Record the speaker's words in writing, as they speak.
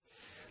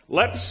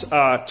Let's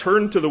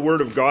turn to the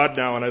Word of God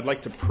now, and I'd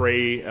like to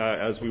pray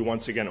as we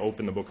once again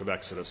open the book of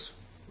Exodus.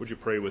 Would you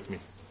pray with me?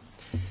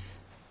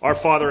 Our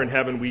Father in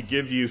heaven, we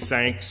give you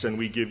thanks and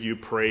we give you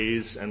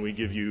praise and we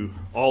give you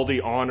all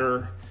the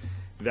honor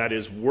that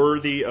is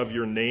worthy of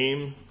your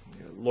name.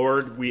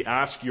 Lord, we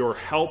ask your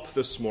help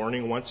this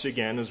morning once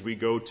again as we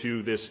go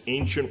to this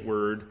ancient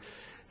word,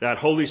 that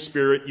Holy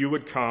Spirit, you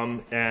would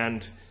come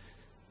and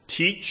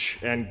teach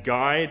and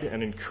guide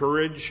and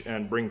encourage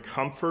and bring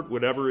comfort,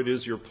 whatever it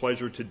is your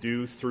pleasure to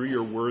do through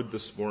your word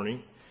this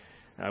morning.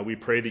 We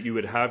pray that you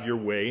would have your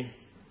way.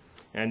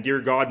 And dear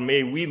God,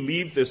 may we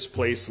leave this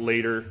place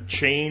later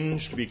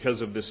changed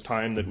because of this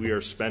time that we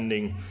are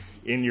spending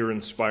in your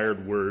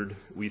inspired word.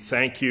 We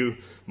thank you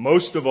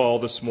most of all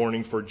this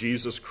morning for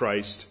Jesus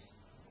Christ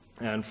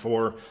and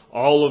for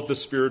all of the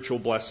spiritual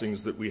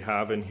blessings that we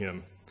have in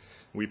him.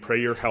 We pray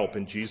your help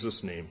in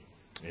Jesus' name.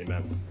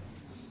 Amen.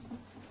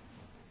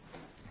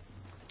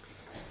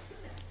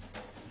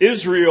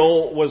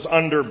 Israel was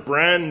under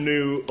brand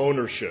new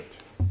ownership.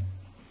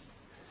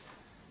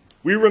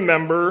 We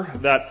remember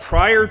that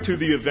prior to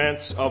the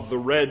events of the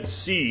Red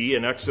Sea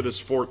in Exodus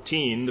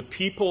 14, the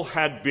people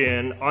had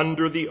been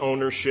under the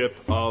ownership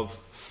of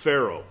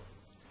Pharaoh.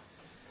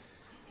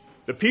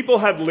 The people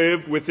had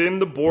lived within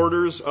the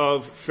borders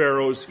of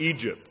Pharaoh's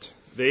Egypt.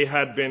 They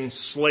had been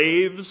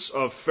slaves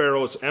of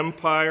Pharaoh's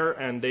empire,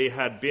 and they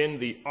had been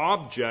the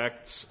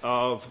objects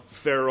of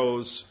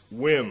Pharaoh's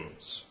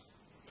whims.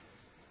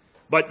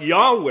 But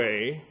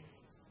Yahweh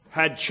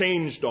had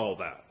changed all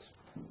that.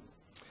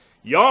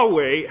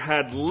 Yahweh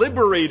had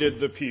liberated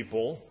the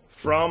people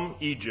from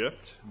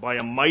Egypt by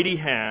a mighty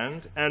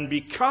hand, and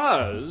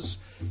because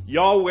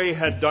Yahweh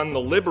had done the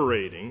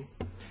liberating,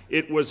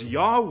 it was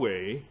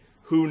Yahweh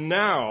who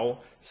now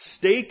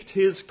staked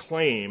his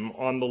claim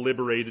on the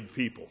liberated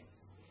people.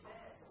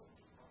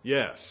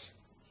 Yes.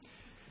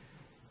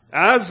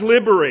 As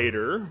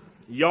liberator,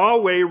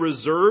 Yahweh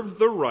reserved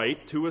the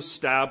right to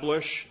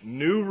establish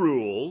new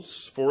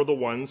rules for the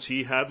ones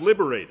he had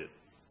liberated.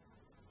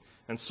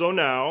 And so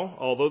now,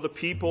 although the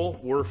people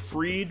were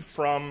freed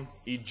from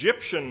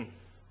Egyptian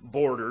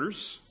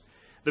borders,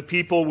 the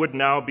people would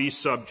now be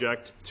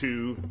subject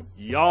to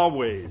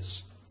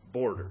Yahweh's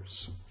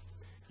borders,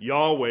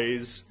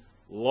 Yahweh's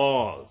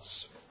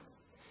laws.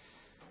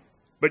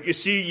 But you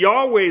see,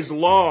 Yahweh's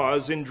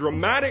laws, in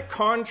dramatic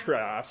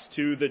contrast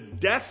to the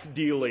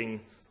death-dealing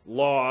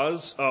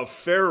laws of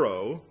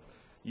Pharaoh,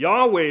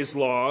 Yahweh's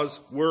laws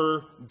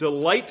were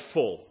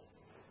delightful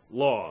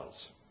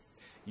laws.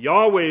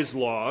 Yahweh's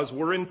laws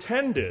were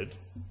intended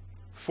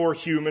for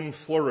human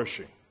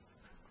flourishing.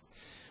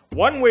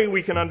 One way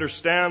we can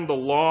understand the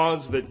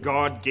laws that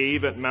God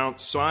gave at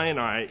Mount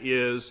Sinai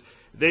is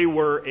they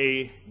were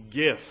a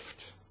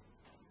gift.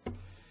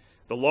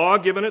 The law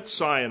given at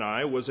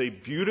Sinai was a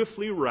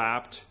beautifully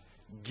wrapped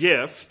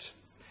gift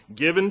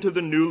given to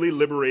the newly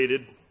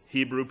liberated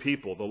Hebrew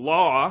people. The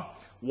law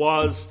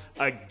was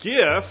a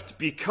gift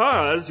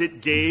because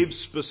it gave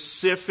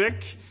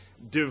specific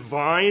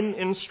divine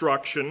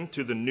instruction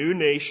to the new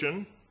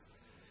nation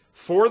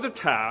for the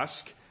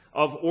task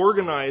of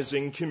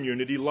organizing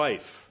community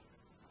life.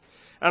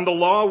 And the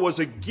law was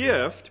a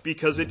gift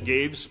because it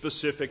gave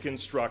specific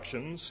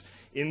instructions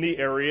in the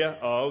area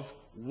of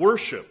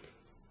worship.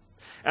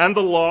 And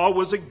the law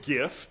was a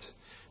gift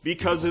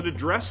because it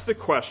addressed the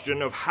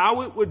question of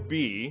how it would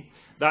be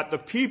that the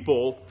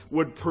people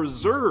would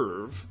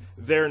preserve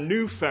their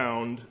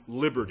newfound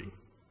liberty.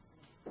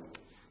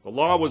 The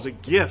law was a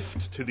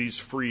gift to these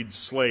freed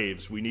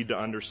slaves. We need to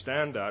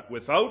understand that.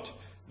 Without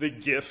the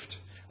gift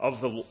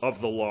of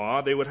the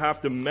law, they would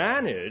have to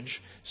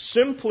manage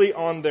simply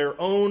on their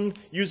own,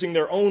 using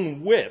their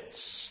own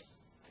wits,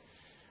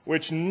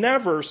 which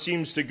never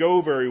seems to go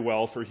very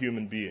well for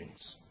human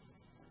beings.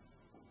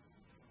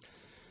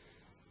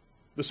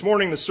 This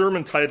morning, the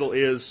sermon title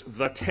is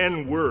The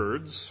 10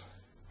 Words,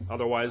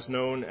 otherwise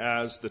known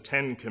as the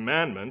 10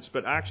 Commandments,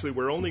 but actually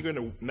we're only going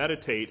to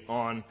meditate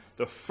on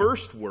the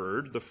first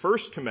word, the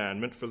first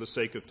commandment, for the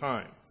sake of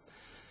time.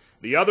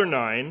 The other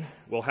 9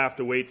 will have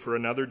to wait for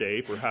another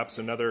day, perhaps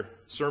another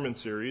sermon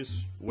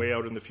series way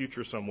out in the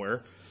future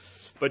somewhere.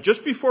 But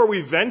just before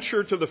we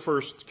venture to the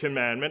first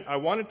commandment, I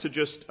wanted to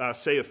just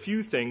say a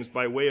few things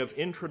by way of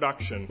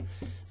introduction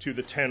to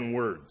the 10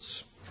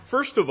 words.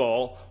 First of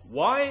all,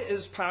 why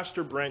is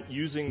Pastor Brent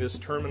using this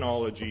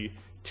terminology,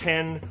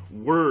 10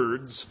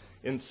 words,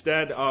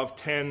 instead of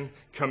 10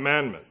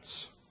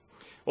 commandments?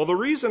 Well, the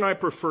reason I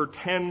prefer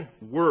 10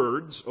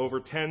 words over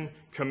 10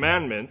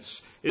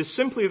 commandments is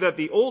simply that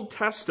the Old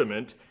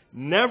Testament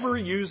never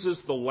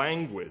uses the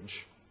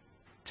language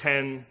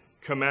 10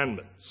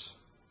 commandments.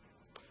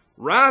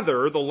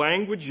 Rather, the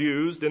language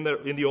used in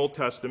the Old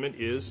Testament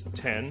is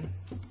 10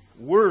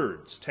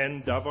 words,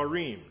 10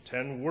 davarim,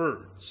 10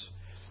 words.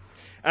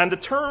 And the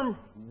term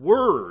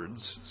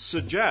words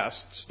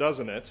suggests,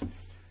 doesn't it,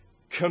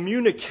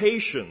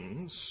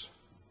 communications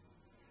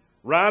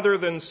rather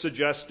than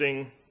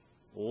suggesting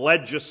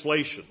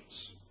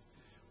legislations.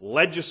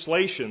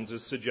 legislations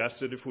is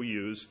suggested if we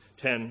use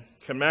 10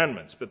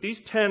 commandments. But these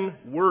 10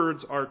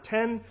 words are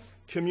 10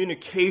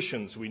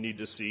 communications we need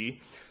to see,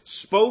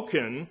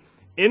 spoken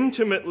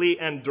intimately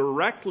and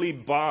directly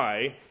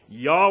by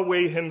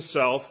Yahweh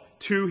himself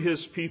to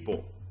his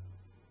people.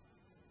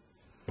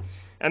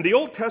 And the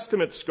Old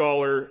Testament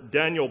scholar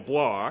Daniel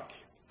Block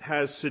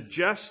has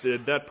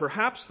suggested that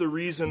perhaps the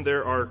reason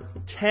there are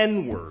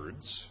 10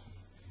 words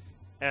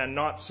and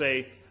not,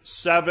 say,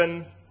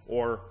 7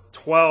 or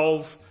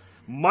 12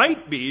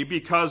 might be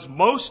because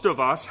most of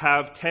us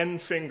have 10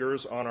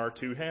 fingers on our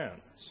 2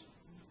 hands.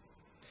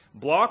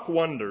 Block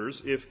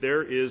wonders if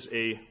there is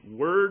a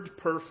word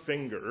per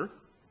finger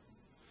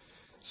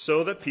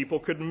so that people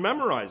could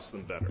memorize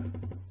them better.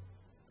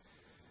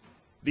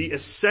 The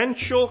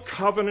essential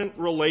covenant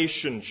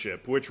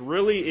relationship, which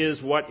really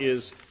is what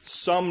is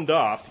summed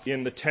up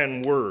in the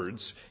 10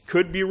 words,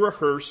 could be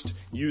rehearsed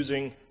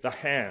using the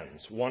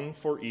hands, one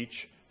for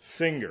each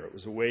finger. It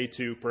was a way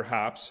to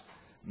perhaps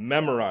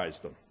memorize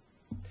them.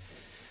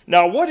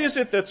 Now, what is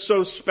it that's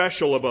so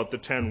special about the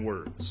 10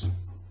 words?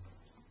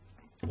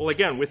 Well,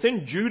 again,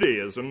 within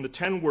Judaism, the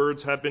 10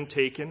 words have been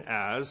taken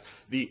as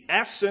the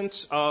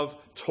essence of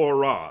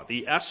Torah,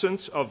 the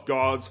essence of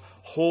God's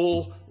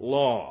whole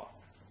law.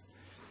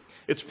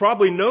 It's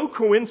probably no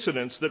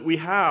coincidence that we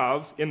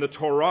have in the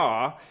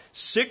Torah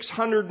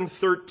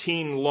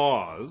 613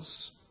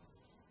 laws,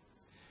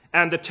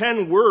 and the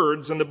 10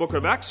 words in the book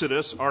of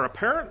Exodus are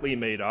apparently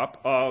made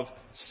up of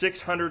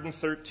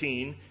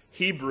 613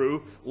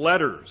 Hebrew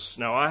letters.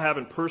 Now, I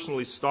haven't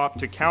personally stopped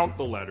to count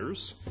the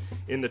letters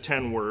in the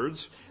 10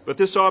 words, but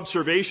this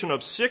observation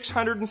of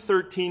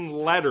 613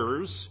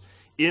 letters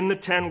in the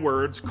 10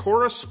 words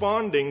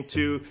corresponding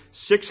to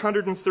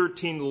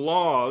 613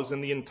 laws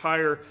in the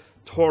entire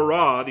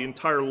Torah, the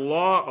entire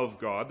law of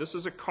God, this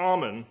is a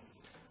common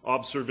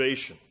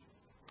observation.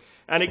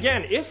 And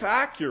again, if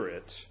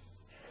accurate,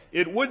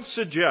 it would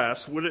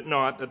suggest, would it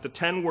not, that the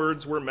 10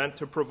 words were meant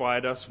to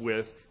provide us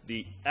with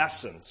the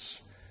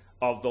essence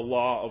of the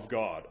law of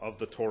God, of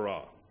the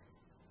Torah.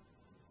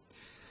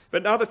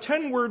 But now the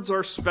 10 words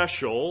are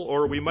special,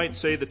 or we might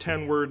say the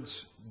 10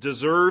 words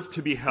deserve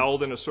to be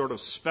held in a sort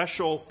of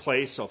special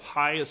place of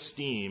high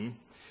esteem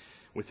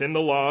within the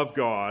law of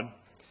God.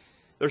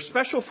 They're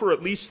special for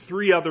at least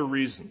 3 other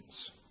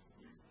reasons.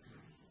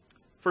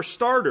 For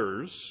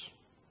starters,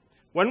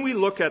 when we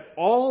look at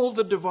all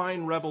the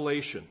divine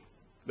revelation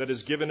that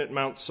is given at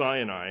Mount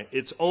Sinai,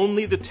 it's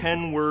only the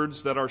 10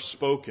 words that are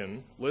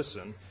spoken,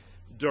 listen,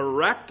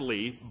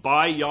 directly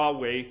by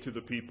Yahweh to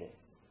the people.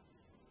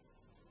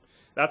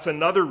 That's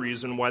another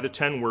reason why the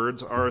 10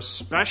 words are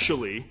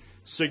especially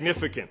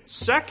significant.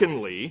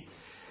 Secondly,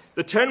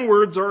 the 10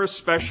 words are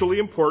especially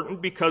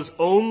important because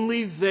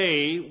only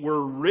they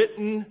were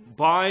written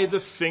by the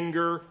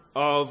finger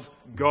of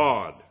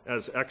God,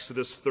 as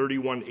Exodus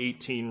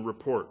 31:18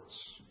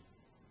 reports.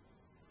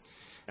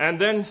 And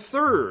then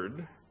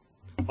third,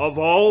 of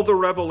all the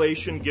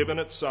revelation given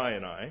at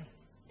Sinai,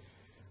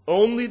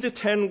 only the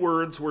 10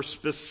 words were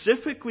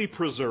specifically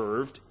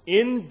preserved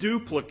in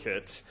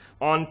duplicate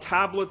on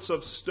tablets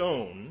of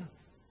stone,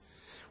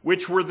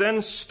 which were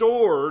then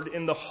stored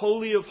in the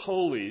Holy of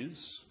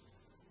Holies,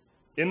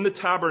 in the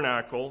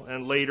tabernacle,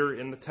 and later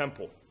in the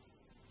temple.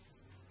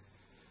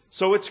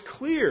 So it's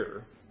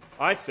clear,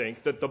 I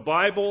think, that the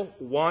Bible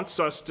wants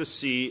us to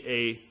see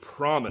a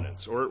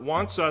prominence, or it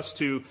wants us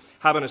to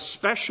have an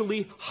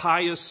especially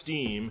high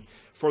esteem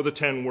for the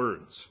 10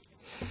 words.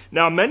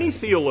 Now, many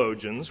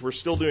theologians, we're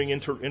still doing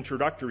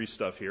introductory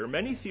stuff here,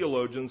 many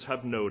theologians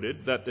have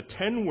noted that the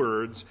 10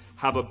 words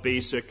have a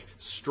basic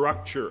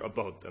structure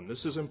about them.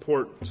 This is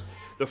important.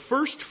 The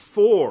first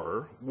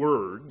 4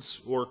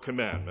 words, or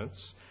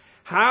commandments,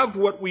 have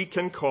what we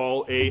can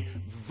call a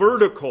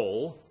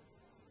vertical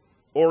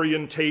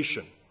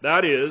orientation.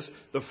 That is,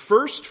 the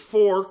first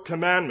 4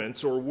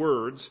 commandments, or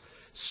words,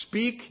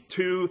 speak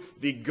to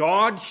the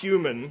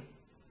God-human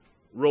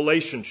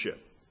relationship.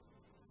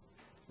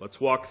 Let's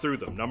walk through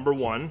them. Number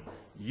 1,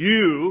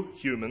 you,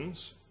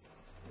 humans,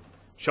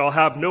 shall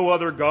have no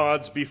other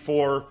gods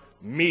before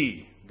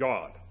me,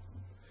 God.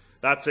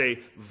 That's a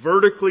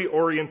vertically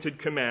oriented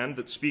command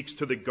that speaks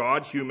to the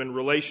God-human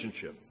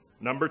relationship.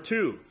 Number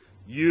 2,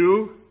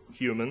 you,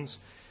 humans,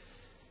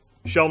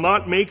 shall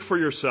not make for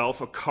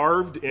yourself a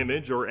carved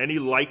image or any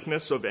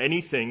likeness of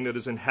anything that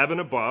is in heaven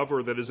above,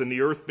 or that is in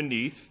the earth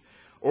beneath,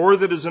 or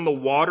that is in the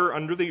water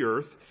under the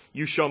earth.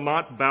 You shall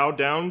not bow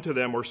down to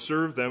them or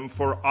serve them,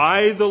 for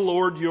I, the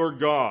Lord your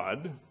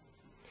God,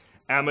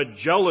 am a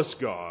jealous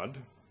God,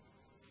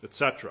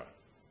 etc.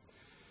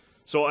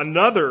 So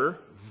another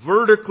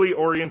vertically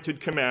oriented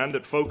command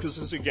that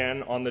focuses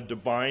again on the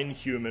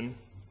divine-human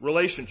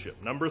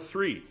relationship. Number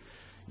 3,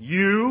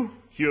 you,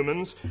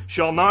 humans,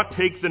 shall not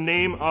take the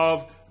name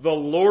of the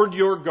Lord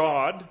your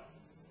God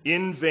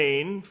in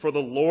vain, for the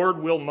Lord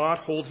will not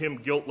hold him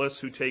guiltless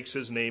who takes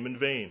his name in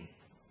vain.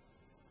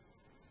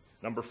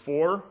 Number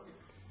 4,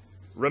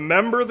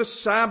 remember the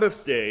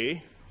Sabbath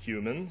day,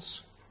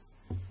 humans.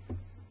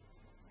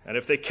 And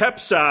if they kept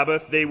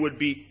Sabbath, they would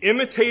be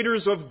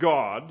imitators of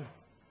God,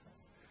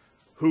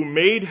 who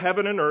made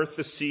heaven and earth,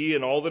 the sea,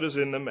 and all that is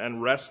in them,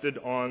 and rested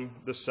on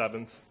the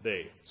seventh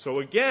day. So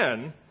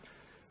again,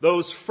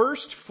 those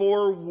first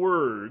four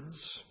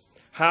words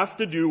have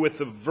to do with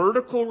the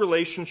vertical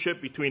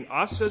relationship between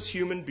us as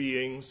human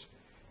beings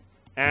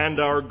and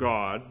our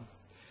God.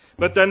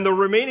 But then the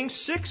remaining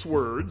six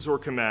words, or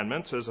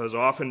commandments, as has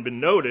often been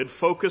noted,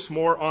 focus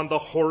more on the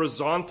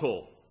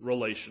horizontal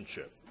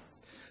relationship.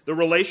 The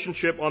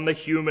relationship on the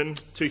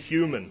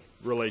human-to-human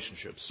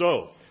relationship.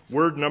 So,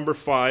 word number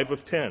 5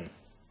 of 10.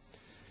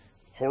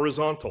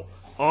 Horizontal.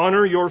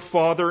 Honor your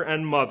father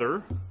and mother.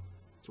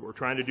 That's what we're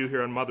trying to do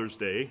here on Mother's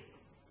Day.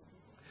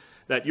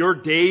 That your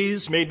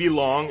days may be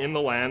long in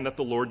the land that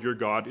the Lord your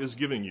God is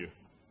giving you.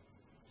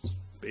 It's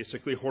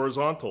basically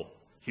horizontal.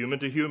 Human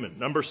to human.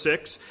 Number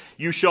 6,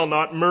 you shall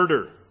not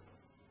murder.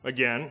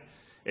 Again,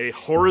 a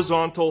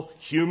horizontal,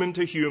 human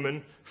to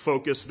human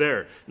focus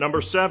there.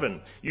 Number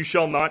 7, you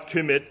shall not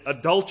commit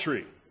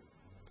adultery.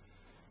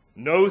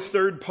 No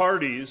third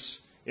parties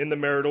in the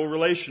marital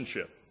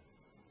relationship.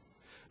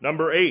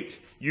 Number 8,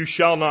 you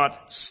shall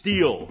not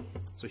steal.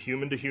 It's a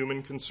human to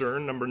human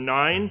concern. Number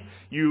 9,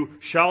 you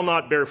shall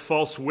not bear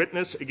false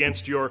witness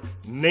against your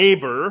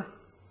neighbor.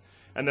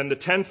 And then the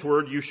 10th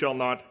word, you shall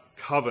not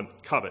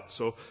covet.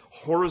 So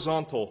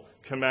horizontal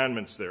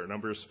commandments there,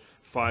 Numbers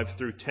 5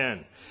 through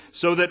 10.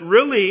 So that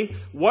really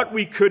what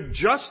we could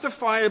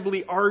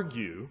justifiably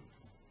argue,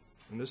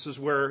 and this is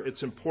where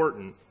it's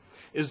important,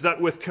 is that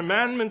with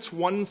commandments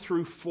 1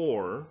 through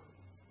 4,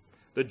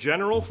 the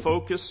general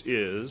focus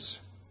is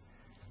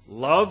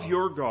love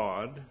your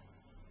God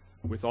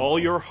with all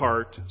your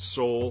heart,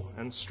 soul,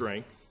 and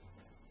strength.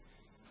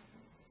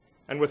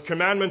 And with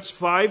commandments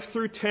 5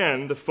 through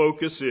 10, the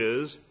focus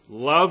is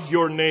love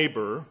your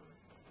neighbor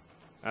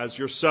as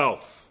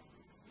yourself.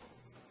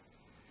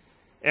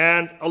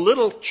 And a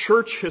little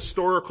church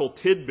historical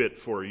tidbit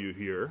for you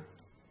here.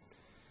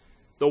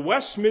 The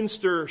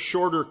Westminster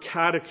Shorter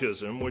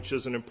Catechism, which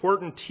is an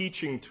important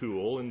teaching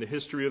tool in the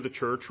history of the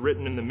church,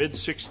 written in the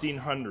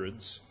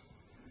mid-1600s,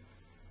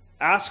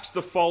 asks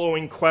the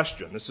following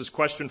question. This is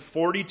question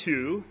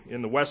 42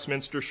 in the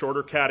Westminster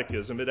Shorter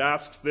Catechism. It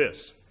asks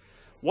this: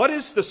 what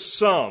is the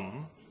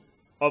sum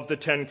of the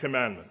 10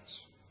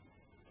 Commandments?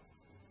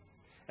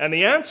 And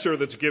the answer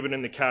that's given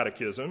in the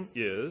Catechism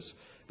is,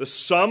 the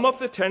sum of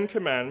the 10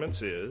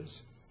 Commandments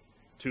is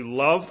to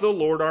love the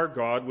Lord our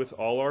God with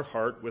all our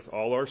heart, with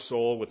all our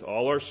soul, with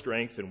all our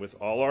strength, and with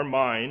all our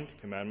mind,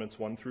 Commandments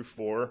 1 through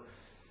 4,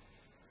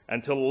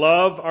 and to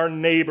love our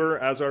neighbor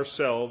as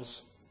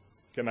ourselves,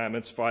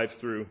 Commandments 5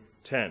 through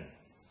 10.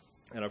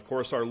 And of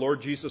course, our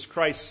Lord Jesus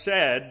Christ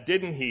said,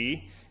 didn't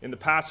he, in the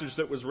passage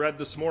that was read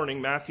this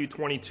morning, Matthew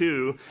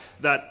 22,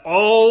 that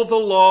all the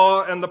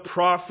law and the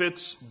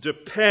prophets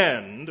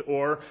depend,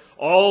 or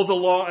all the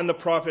law and the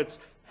prophets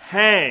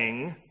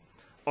hang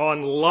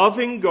on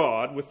loving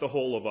God with the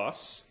whole of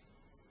us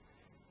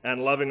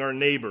and loving our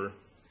neighbor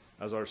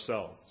as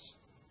ourselves.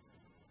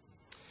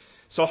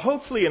 So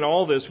hopefully in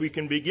all this we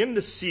can begin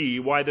to see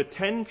why the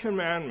 10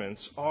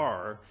 Commandments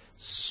are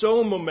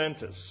so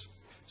momentous,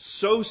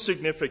 so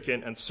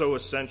significant, and so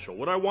essential.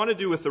 What I want to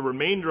do with the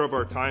remainder of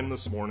our time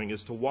this morning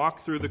is to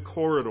walk through the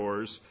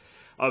corridors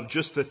of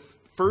just the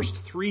first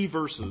 3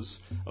 verses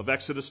of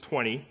Exodus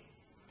 20,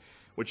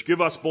 which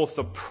give us both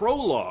the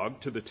prologue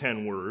to the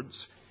 10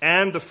 words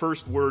and the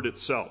first word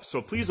itself.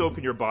 So please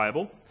open your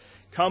Bible.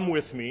 Come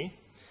with me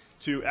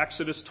to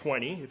Exodus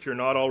 20, if you're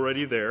not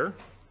already there.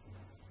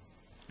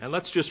 And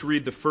let's just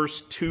read the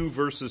first 2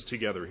 verses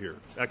together here.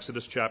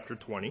 Exodus chapter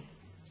 20.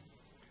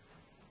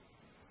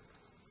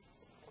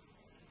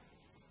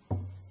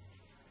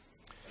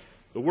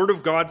 The Word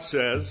of God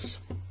says,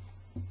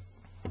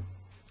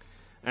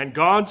 and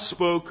God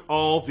spoke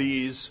all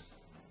these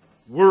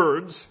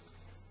words,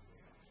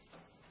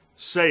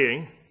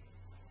 saying,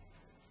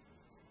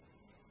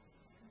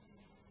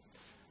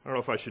 I don't know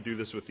if I should do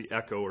this with the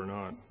echo or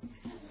not.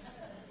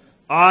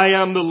 I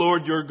am the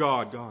Lord your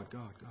God. God.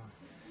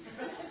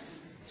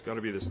 It's got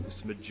to be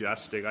this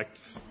majestic. I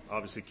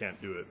obviously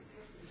can't do it.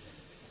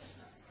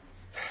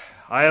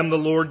 I am the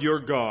Lord your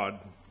God,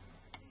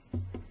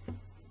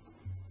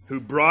 who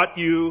brought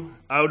you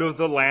out of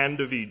the land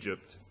of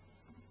Egypt,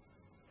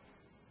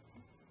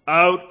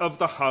 out of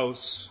the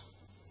house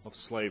of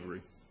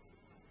slavery.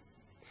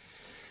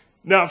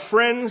 Now,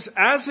 friends,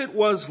 as it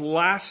was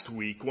last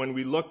week when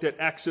we looked at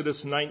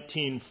Exodus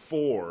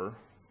 19:4,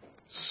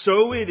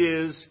 so it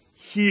is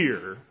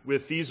here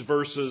with these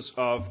verses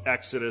of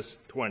Exodus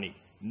 20.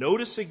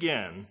 Notice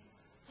again,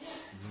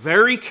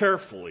 very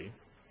carefully,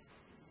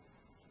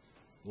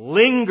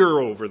 linger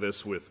over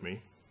this with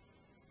me,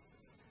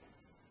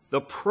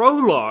 the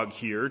prologue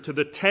here to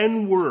the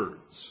 10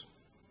 words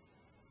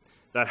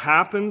that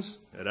happens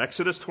at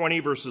Exodus 20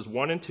 verses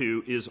 1 and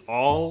 2 is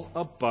all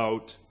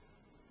about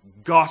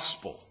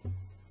gospel.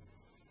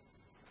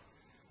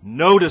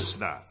 Notice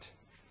that.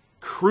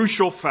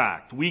 Crucial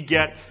fact. We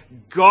get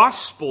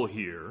gospel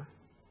here.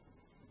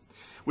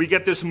 We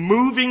get this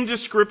moving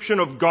description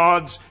of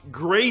God's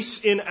grace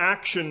in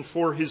action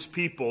for His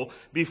people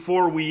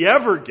before we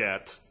ever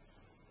get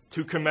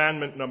to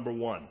commandment number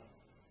 1.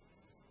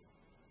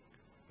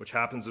 which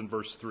happens in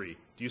verse 3.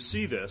 Do you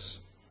see this?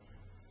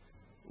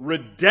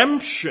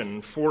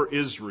 Redemption for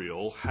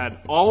Israel had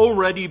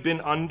already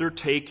been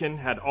undertaken,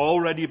 had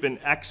already been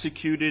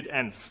executed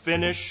and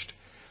finished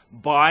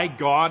by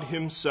God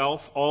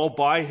himself. All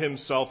by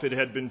himself it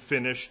had been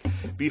finished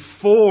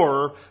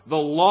before the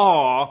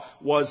law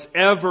was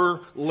ever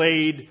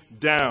laid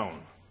down.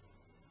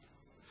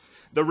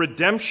 The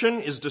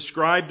redemption is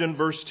described in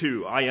verse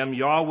 2. I am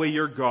Yahweh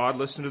your God.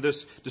 Listen to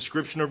this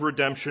description of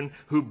redemption.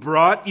 Who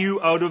brought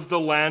you out of the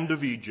land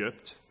of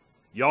Egypt.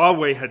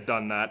 Yahweh had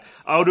done that.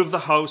 Out of the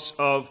house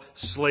of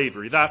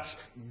slavery. That's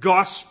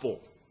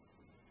gospel.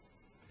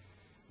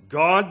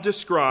 God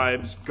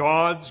describes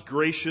God's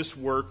gracious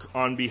work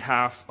on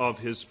behalf of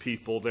his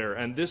people there.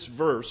 And this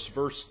verse,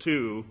 verse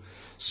 2,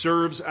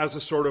 serves as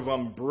a sort of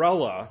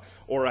umbrella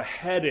or a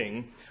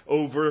heading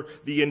over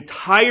the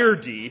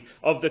entirety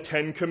of the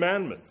Ten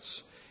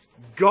Commandments.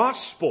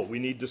 Gospel, we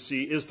need to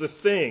see, is the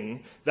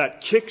thing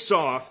that kicks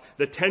off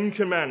the Ten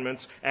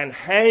Commandments and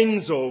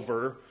hangs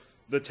over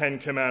the Ten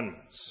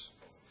Commandments.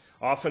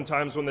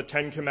 Oftentimes when the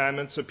Ten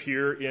Commandments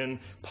appear in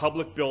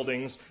public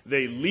buildings,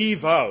 they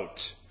leave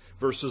out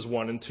verses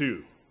 1 and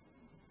 2.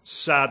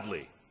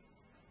 Sadly.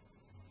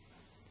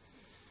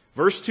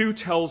 Verse 2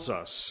 tells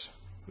us,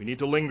 we need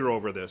to linger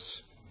over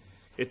this,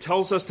 it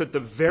tells us that the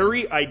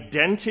very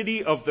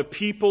identity of the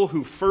people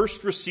who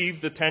first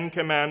received the Ten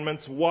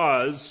Commandments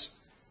was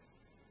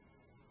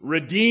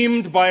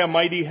redeemed by a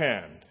mighty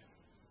hand.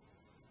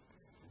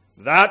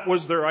 That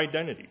was their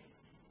identity.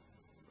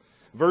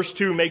 Verse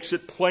 2 makes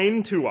it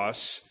plain to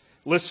us,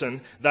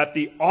 listen, that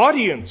the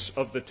audience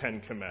of the Ten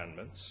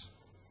Commandments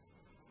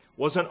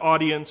was an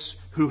audience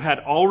who had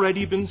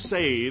already been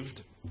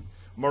saved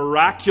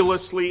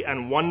miraculously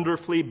and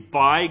wonderfully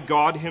by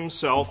God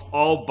himself,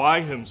 all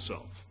by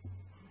himself.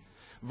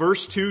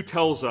 Verse 2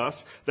 tells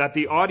us that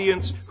the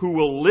audience who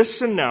will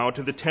listen now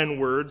to the 10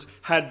 words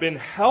had been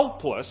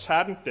helpless,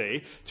 hadn't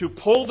they, to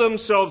pull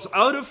themselves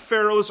out of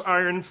Pharaoh's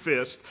iron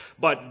fist,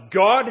 but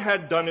God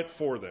had done it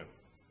for them.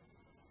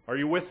 Are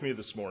you with me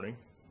this morning?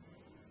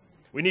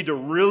 We need to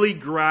really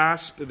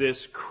grasp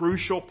this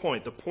crucial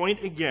point. The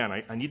point, again,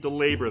 I need to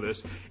labor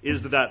this,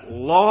 is that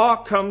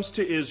law comes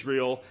to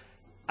Israel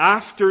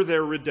after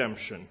their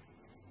redemption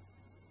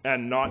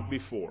and not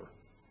before.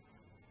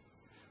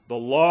 The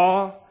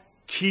law,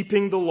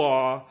 keeping the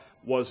law,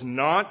 was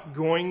not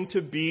going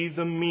to be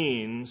the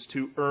means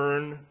to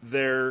earn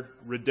their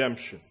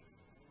redemption.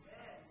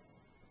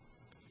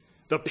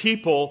 The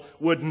people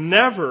would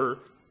never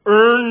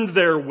earn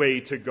their way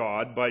to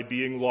God by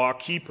being law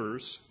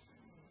keepers,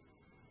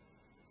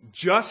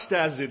 just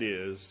as it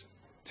is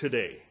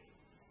today.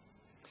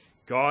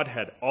 God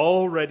had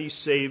already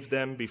saved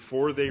them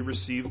before they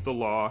received the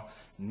law.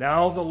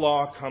 Now the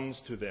law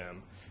comes to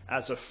them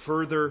as a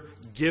further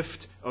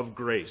gift of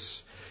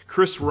grace.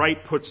 Chris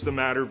Wright puts the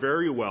matter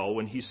very well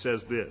when he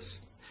says this: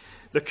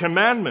 the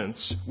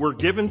commandments were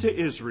given to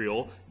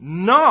Israel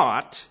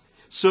not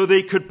so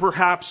they could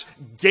perhaps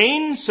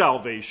gain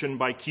salvation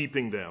by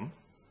keeping them,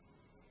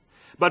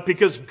 but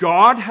because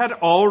God had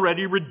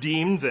already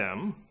redeemed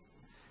them,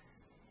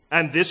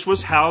 and this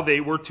was how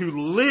they were to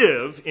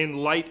live in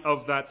light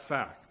of that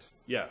fact.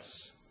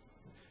 Yes.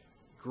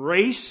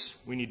 Grace,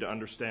 we need to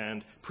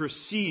understand,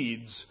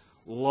 precedes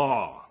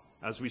law,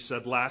 as we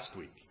said last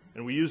week.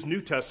 And we use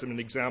New Testament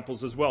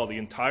examples as well. The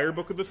entire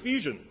book of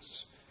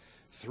Ephesians.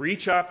 3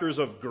 chapters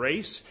of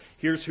grace.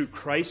 Here's who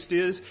Christ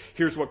is.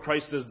 Here's what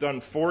Christ has done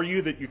for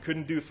you that you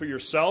couldn't do for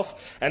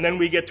yourself. And then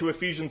we get to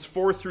Ephesians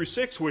 4 through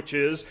 6, which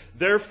is,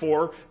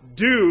 therefore,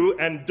 do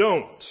and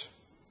don't.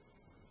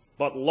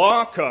 But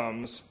law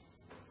comes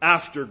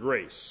after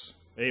grace.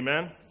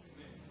 Amen?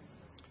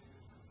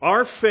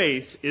 Our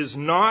faith is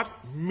not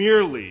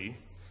merely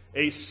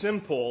a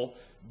simple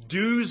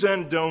do's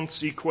and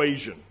don'ts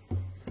equation,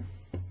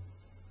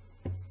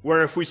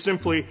 where if we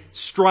simply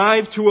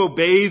strive to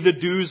obey the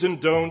do's and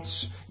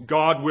don'ts,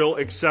 God will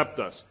accept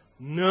us.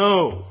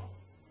 No.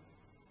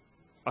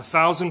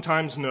 1,000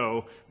 times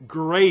no.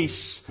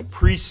 Grace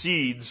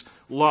precedes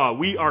law.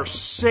 We are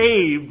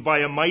saved by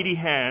a mighty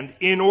hand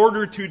in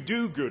order to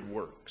do good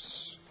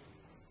works.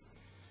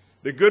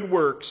 The good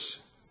works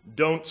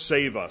don't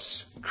save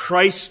us.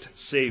 Christ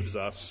saves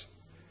us,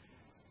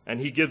 and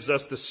he gives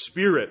us the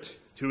Spirit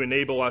to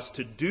enable us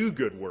to do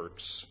good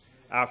works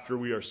after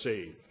we are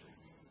saved.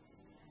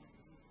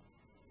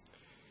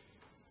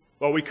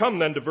 Well, we come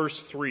then to verse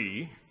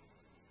 3,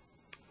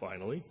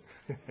 finally,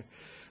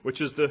 which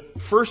is the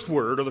first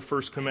word of the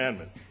first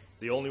commandment,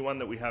 the only one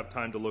that we have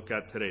time to look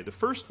at today. The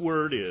first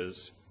word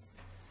is,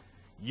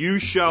 you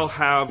shall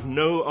have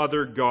no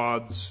other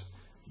gods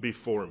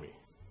before me.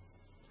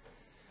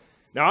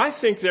 Now, I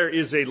think there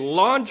is a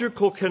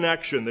logical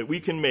connection that we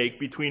can make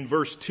between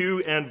verse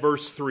 2 and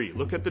verse 3.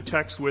 Look at the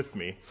text with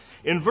me.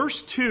 In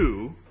verse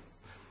 2,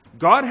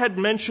 God had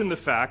mentioned the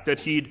fact that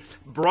he'd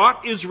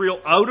brought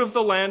Israel out of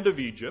the land of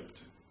Egypt.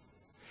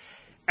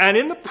 And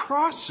in the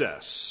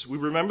process, we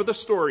remember the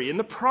story, in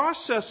the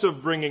process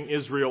of bringing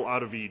Israel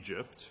out of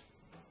Egypt,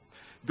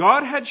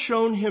 God had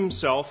shown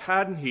himself,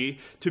 hadn't he,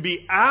 to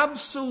be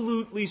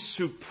absolutely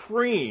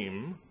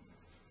supreme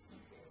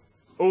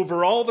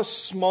over all the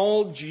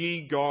small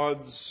g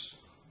gods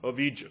of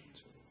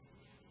Egypt.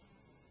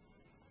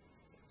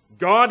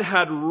 God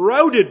had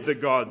routed the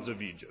gods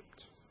of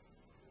Egypt,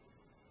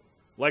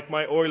 like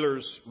my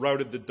Oilers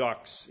routed the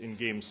Ducks in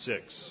Game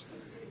 6.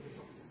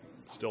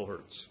 Still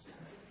hurts.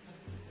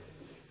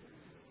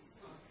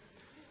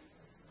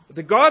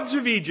 The gods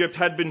of Egypt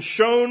had been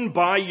shown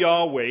by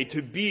Yahweh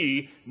to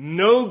be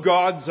no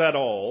gods at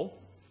all,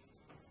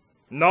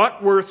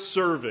 not worth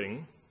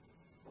serving,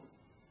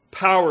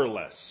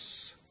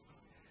 powerless.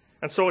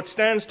 And so it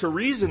stands to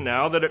reason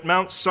now that at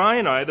Mount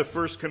Sinai, the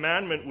first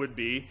commandment would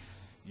be,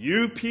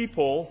 you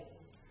people,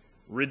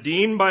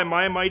 redeemed by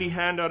my mighty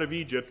hand out of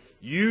Egypt,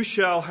 you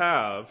shall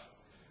have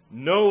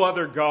no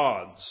other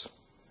gods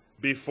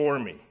before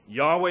me.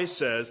 Yahweh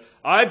says,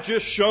 I've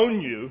just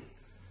shown you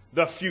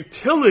the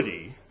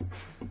futility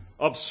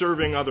of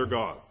serving other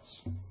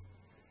gods.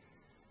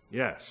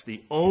 Yes,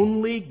 the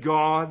only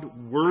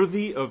God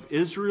worthy of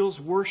Israel's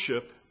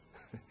worship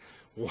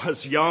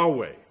was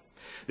Yahweh.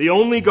 The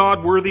only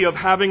God worthy of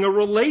having a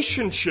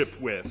relationship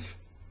with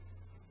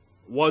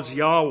was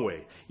Yahweh.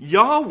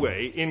 Yahweh,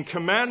 in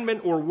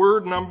commandment or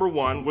word number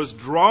 1, was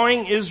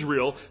drawing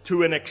Israel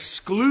to an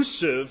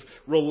exclusive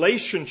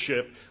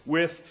relationship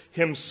with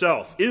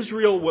himself.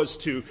 Israel was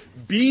to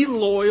be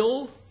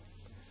loyal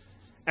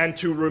and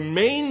to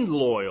remain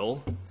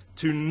loyal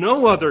to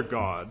no other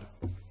God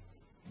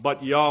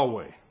but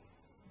Yahweh.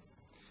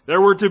 There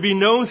were to be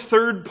no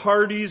third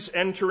parties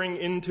entering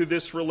into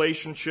this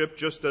relationship,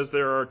 just as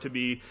there are to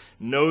be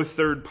no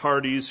third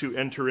parties who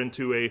enter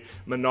into a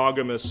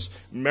monogamous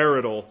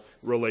marital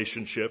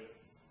relationship.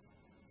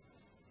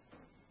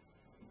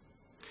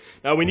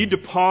 Now we need to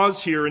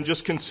pause here and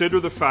just consider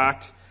the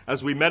fact,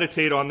 as we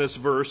meditate on this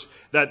verse,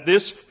 that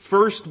this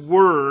first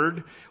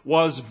word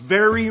was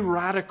very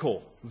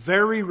radical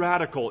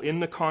in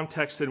the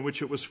context in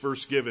which it was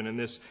first given, in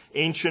this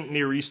ancient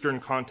Near Eastern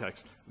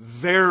context.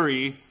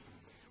 Very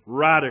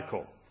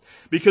radical.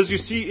 Because you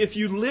see, if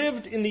you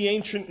lived in the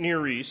ancient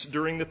Near East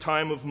during the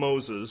time of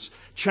Moses,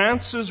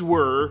 chances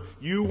were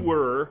you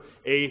were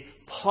a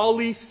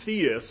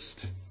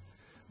polytheist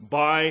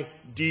by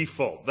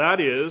default.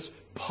 That is,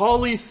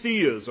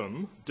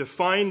 polytheism,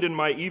 defined in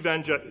my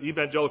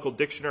Evangelical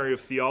Dictionary of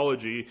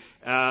Theology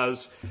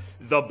as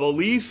the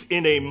belief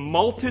in a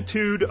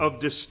multitude of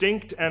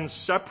distinct and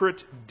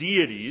separate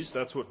deities.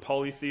 That's what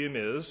polytheism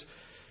is.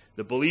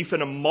 The belief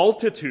in a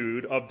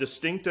multitude of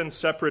distinct and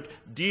separate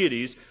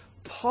deities.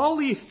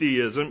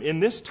 Polytheism in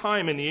this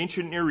time in the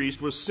ancient Near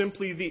East was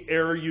simply the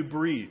air you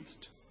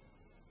breathed.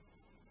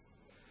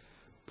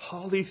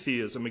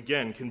 Polytheism,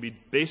 again, can be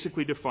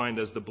basically defined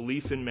as the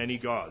belief in many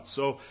gods.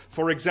 So,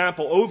 for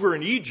example, over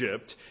in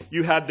Egypt,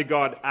 you had the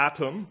god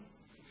Atum,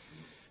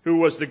 who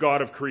was the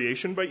god of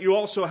creation, but you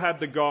also had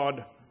the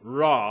god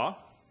Ra,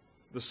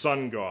 the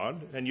sun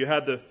god, and you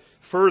had the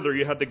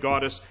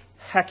goddess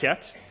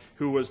Heket,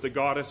 who was the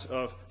goddess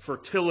of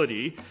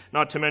fertility,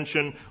 not to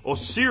mention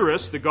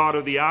Osiris, the god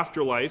of the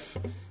afterlife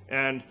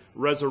and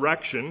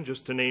resurrection,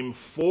 just to name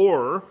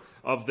 4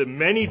 of the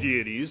many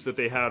deities that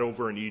they had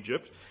over in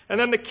Egypt. And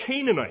then the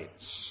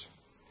Canaanites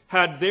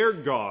had their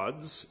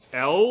gods,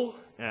 El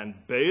and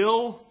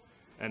Baal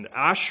and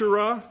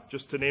Asherah,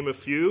 just to name a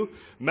few.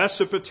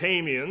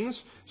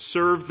 Mesopotamians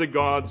served the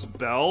gods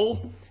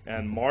Bel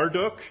and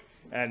Marduk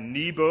and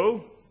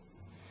Nebo.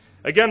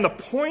 Again, the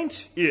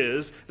point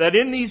is that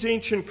in these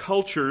ancient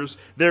cultures,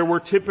 there were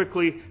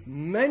typically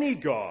many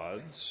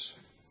gods,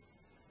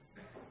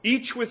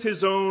 each with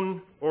his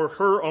own or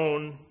her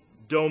own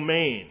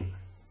domain.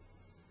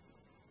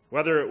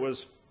 Whether it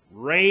was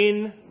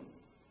rain,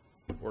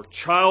 or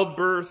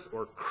childbirth,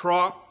 or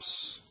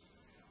crops,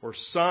 or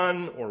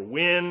sun, or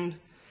wind.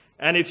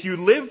 And if you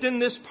lived in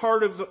this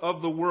part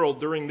of the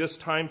world during this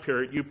time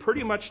period, you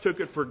pretty much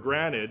took it for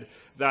granted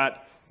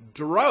that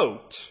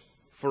drought,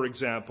 for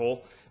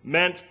example,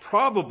 meant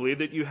probably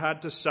that you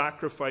had to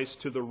sacrifice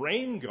to the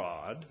rain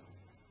god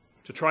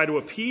to try to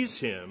appease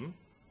him.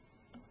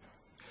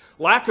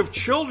 Lack of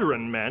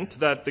children meant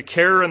that the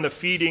care and the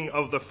feeding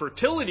of the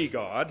fertility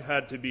god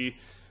had to be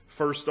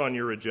first on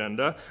your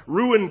agenda.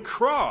 Ruined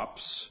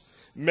crops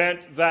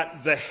meant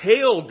that the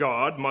hail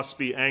god must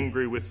be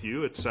angry with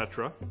you,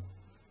 etc.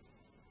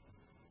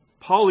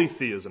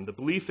 Polytheism, the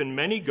belief in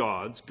many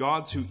gods,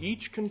 gods who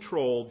each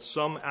controlled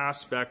some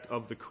aspect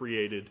of the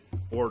created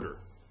order.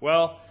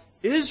 Well,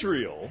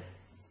 Israel,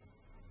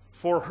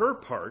 for her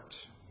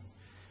part,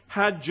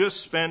 had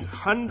just spent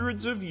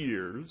hundreds of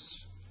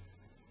years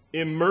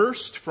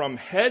immersed from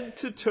head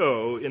to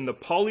toe in the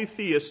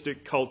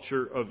polytheistic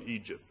culture of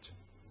Egypt.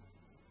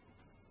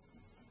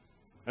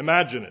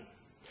 Imagine it.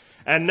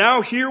 And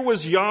now here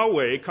was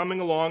Yahweh coming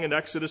along in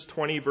Exodus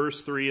 20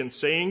 verse 3 and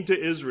saying to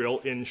Israel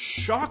in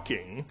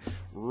shocking,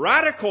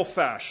 radical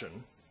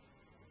fashion,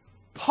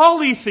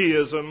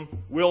 polytheism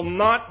will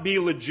not be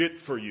legit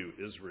for you,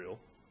 Israel.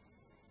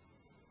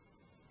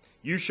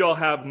 You shall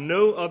have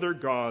no other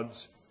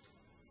gods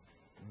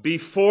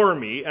before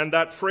me. And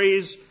that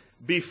phrase,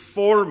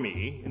 before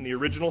me, in the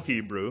original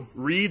Hebrew,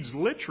 reads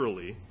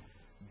literally,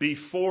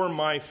 before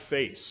my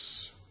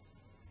face.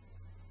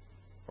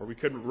 Or we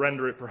could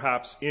render it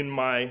perhaps, in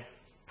my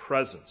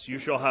presence. You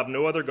shall have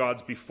no other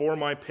gods before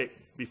my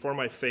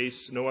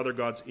face, no other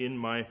gods in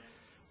my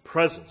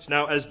presence.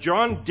 Now, as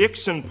John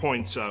Dickson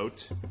points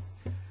out,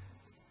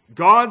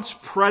 God's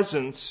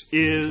presence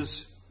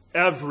is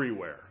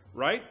everywhere,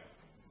 right?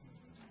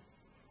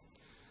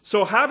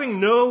 So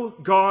having no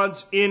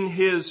gods in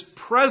his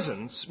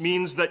presence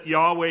means that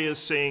Yahweh is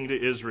saying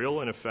to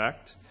Israel, in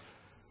effect,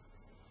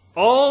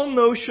 all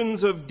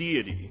notions of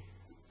deity,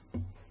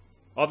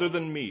 other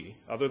than me,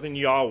 other than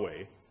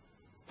Yahweh,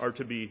 are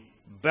to be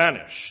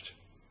banished,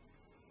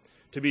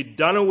 to be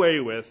done away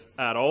with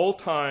at all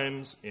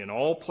times, in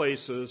all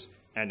places,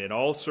 and in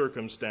all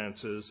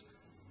circumstances.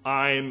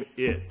 I'm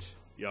it,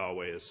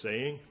 Yahweh is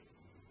saying.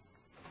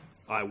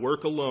 I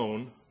work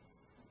alone.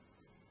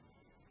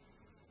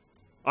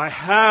 I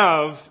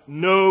have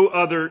no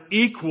other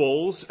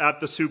equals at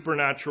the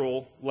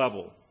supernatural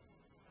level.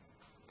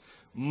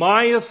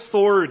 My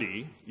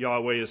authority,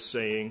 Yahweh is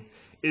saying,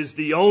 is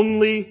the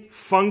only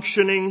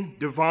functioning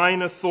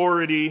divine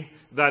authority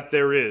that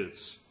there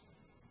is.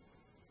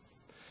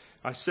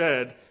 I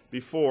said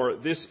before,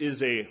 this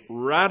is a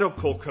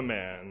radical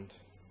command,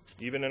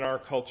 even in our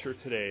culture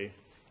today.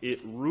 It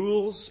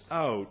rules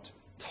out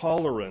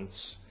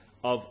tolerance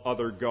of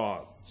other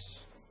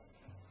gods.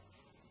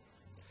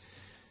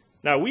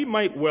 Now, we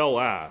might well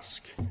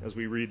ask, as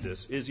we read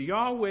this, is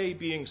Yahweh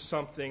being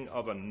something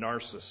of a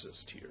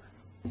narcissist here?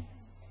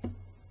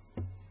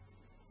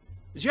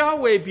 Is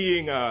Yahweh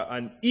being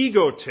an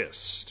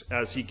egotist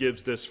as he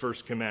gives this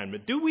first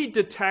commandment? Do we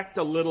detect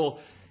a little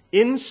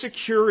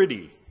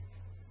insecurity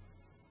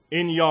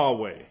in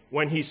Yahweh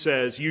when he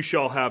says, you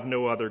shall have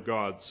no other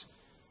gods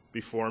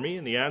before me?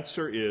 And the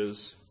answer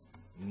is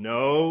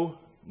no,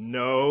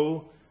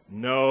 no,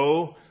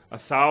 no,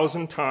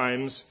 1,000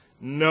 times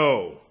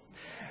no.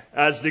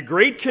 As the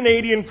great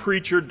Canadian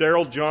preacher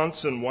Darrell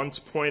Johnson once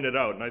pointed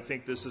out, and I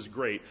think this is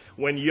great,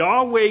 when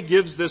Yahweh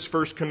gives this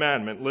first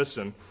commandment,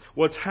 listen,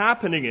 what's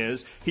happening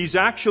is he's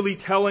actually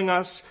telling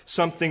us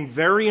something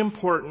very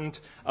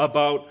important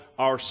about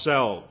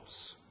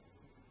ourselves.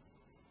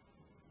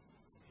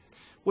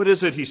 What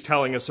is it he's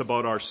telling us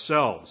about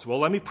ourselves? Well,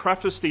 let me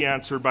preface the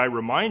answer by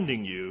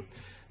reminding you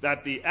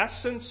that the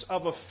essence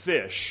of a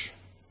fish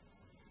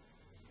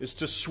is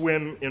to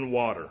swim in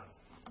water.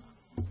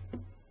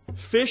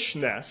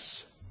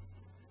 Fishness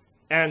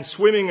and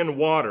swimming in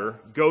water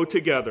go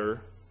together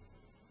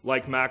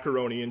like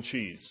macaroni and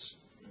cheese.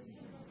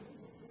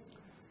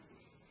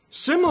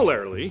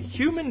 Similarly,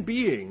 human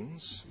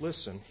beings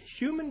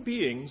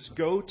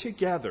go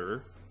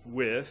together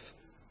with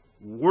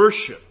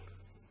worship.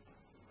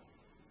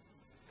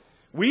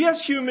 We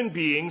as human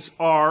beings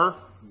are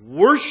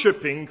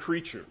worshiping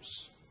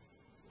creatures.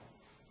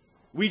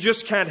 We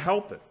just can't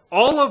help it.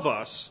 All of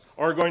us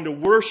are going to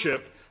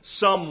worship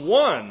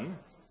someone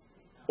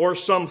or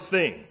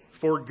something,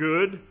 for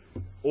good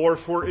or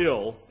for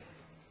ill.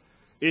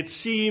 It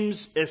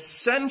seems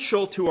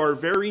essential to our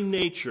very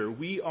nature.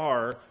 We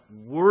are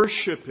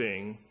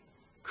worshiping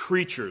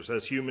creatures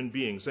as human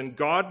beings. And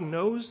God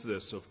knows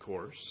this, of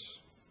course.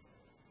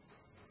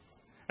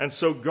 And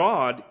so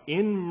God,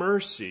 in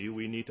mercy,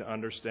 we need to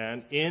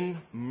understand, in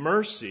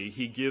mercy,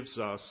 he gives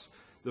us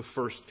the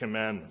first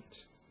commandment.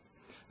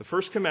 The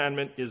first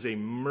commandment is a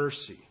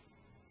mercy.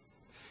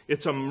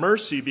 It's a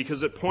mercy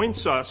because it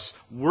points us,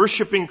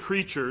 worshiping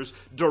creatures,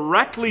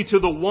 directly to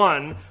the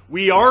one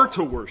we are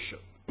to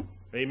worship.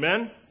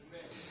 Amen?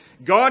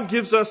 God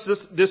gives us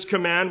this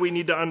command, we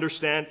need to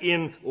understand,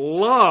 in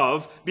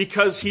love,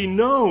 because he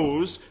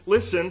knows,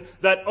 listen,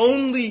 that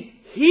only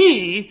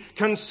he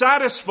can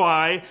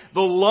satisfy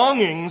the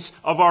longings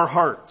of our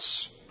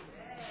hearts.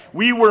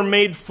 We were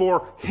made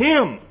for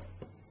him,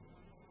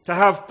 to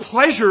have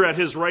pleasure at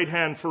his right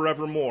hand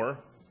forevermore.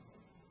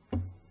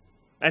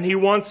 And he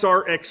wants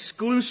our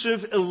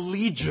exclusive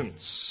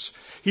allegiance.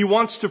 He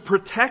wants to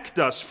protect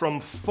us from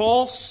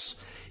false,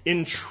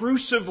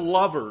 intrusive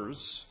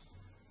lovers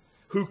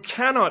who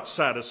cannot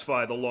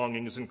satisfy the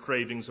longings and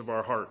cravings of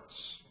our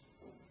hearts.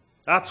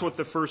 That's what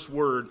the first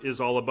word is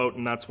all about,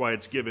 and that's why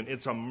it's given.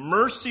 It's a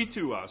mercy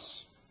to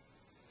us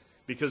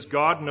because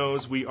God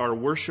knows we are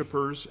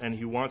worshipers, and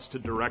he wants to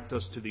direct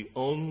us to the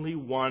only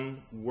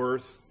one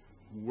worth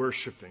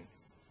worshiping.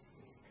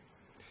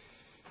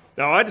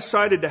 Now, I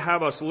decided to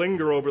have us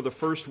linger over the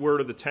first word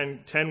of the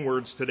 10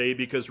 words today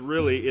because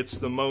really it's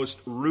the most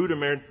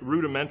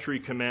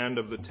rudimentary command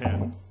of the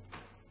 10.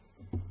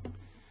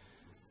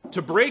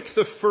 To break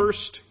the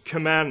first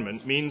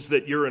commandment means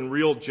that you're in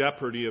real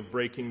jeopardy of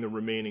breaking the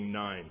remaining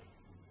 9.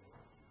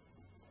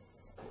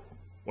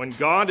 When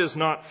God is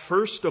not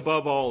first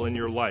above all in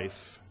your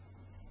life,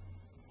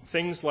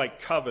 things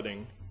like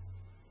coveting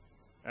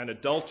and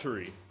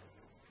adultery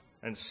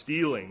and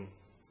stealing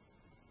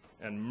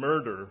and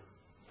murder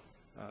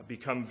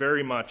become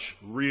very much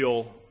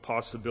real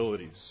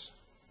possibilities.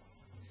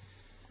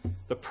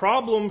 The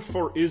problem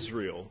for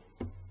Israel,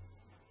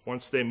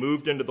 once they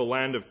moved into the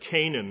land of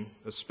Canaan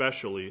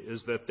especially,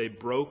 is that they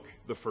broke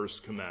the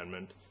first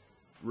commandment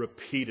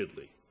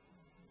repeatedly.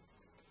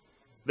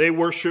 They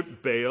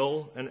worshiped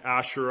Baal and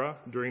Asherah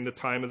during the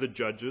time of the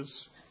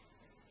judges.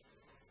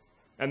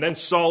 And then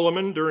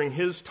Solomon, during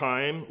his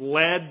time,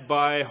 led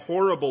by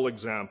horrible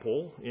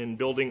example in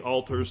building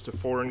altars to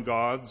foreign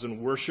gods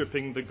and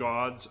worshiping the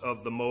gods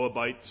of the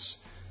Moabites,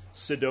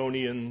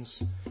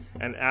 Sidonians,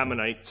 and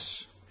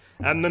Ammonites.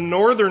 And the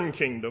northern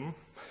kingdom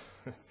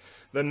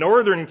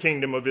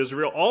of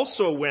Israel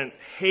also went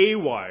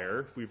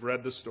haywire. We've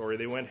read the story.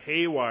 They went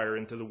haywire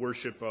into the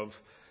worship of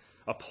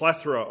a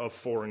plethora of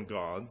foreign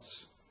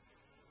gods.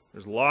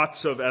 There's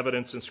lots of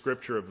evidence in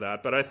Scripture of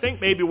that. But I think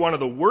maybe one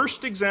of the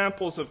worst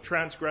examples of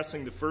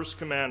transgressing the first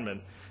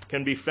commandment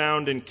can be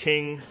found in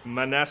King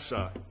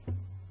Manasseh,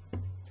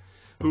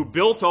 who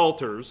built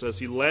altars, as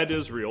he led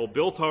Israel,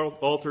 built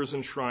altars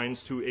and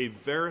shrines to a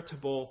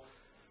veritable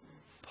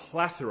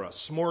plethora,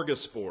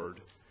 smorgasbord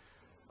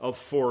of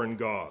foreign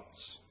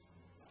gods.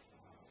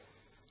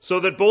 So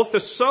that both the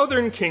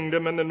southern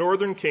kingdom and the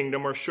northern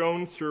kingdom are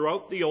shown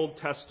throughout the Old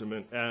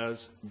Testament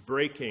as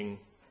breaking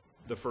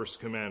the first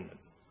commandment.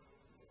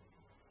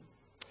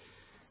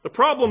 The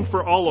problem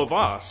for all of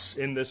us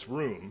in this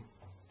room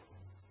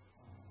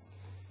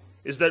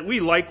is that we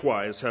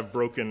likewise have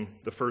broken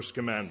the first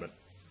commandment.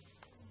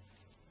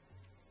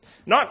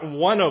 Not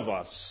one of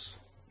us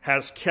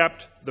has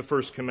kept the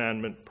first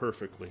commandment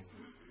perfectly.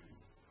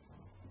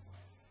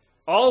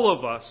 All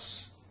of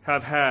us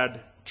have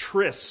had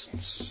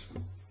trysts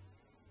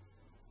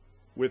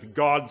with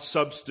God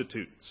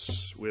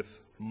substitutes, with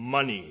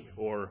money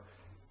or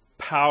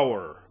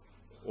power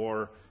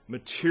or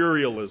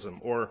materialism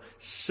or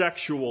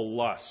sexual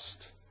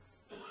lust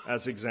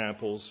as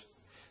examples.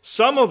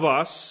 Some of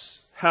us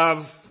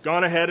have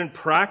gone ahead and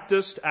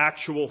practiced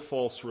actual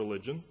false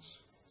religions.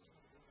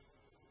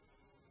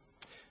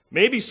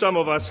 Maybe some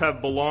of us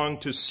have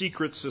belonged to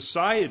secret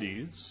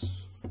societies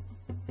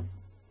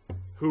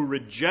who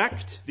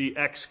reject the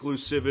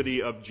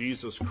exclusivity of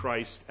Jesus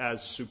Christ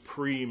as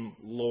supreme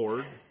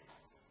Lord.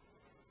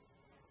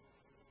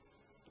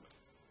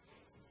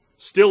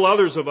 Still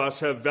others of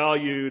us have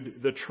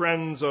valued the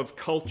trends of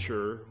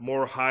culture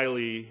more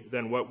highly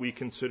than what we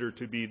consider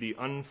to be the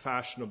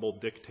unfashionable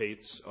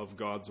dictates of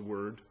God's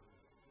Word.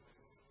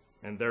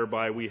 And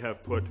thereby we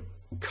have put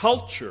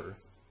culture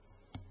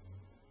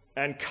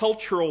and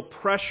cultural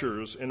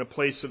pressures in a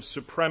place of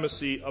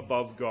supremacy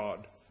above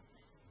God.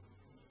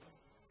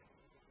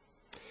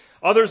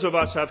 Others of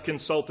us have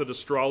consulted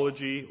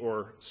astrology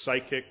or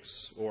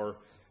psychics or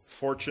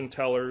fortune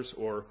tellers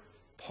or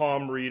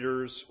palm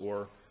readers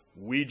or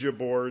Ouija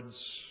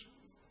boards,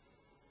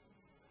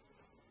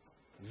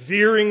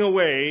 veering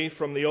away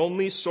from the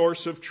only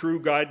source of true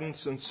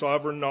guidance and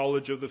sovereign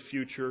knowledge of the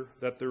future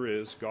that there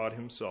is, God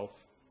Himself.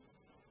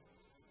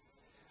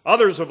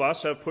 Others of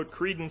us have put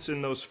credence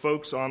in those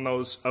folks on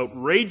those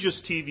outrageous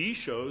TV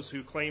shows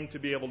who claim to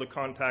be able to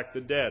contact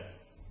the dead.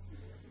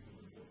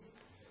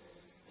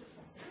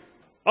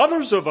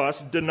 Others of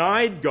us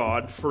denied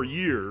God for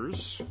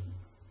years,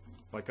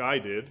 like I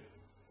did,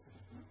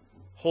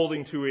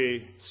 holding to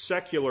a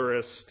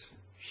secularist,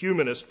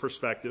 humanist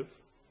perspective.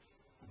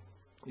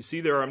 You see,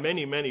 there are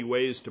many, many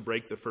ways to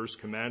break the first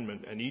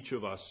commandment, and each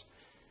of us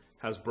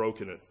has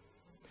broken it.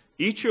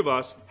 Each of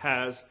us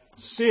has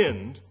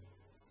sinned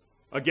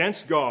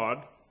against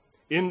God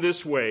in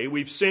this way.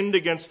 We've sinned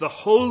against the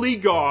holy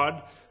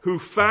God who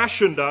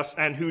fashioned us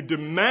and who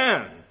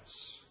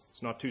demands,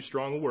 it's not too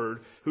strong a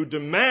word, who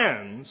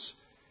demands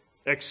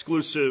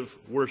exclusive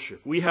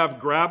worship. We have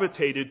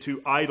gravitated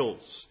to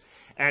idols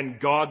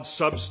and God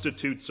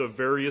substitutes of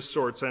various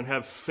sorts and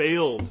have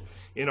failed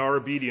in our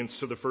obedience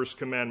to the first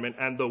commandment.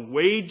 And the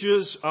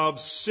wages of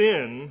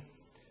sin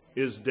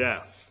is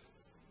death.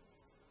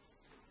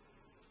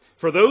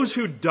 For those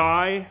who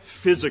die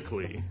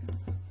physically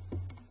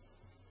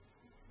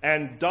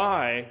and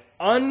die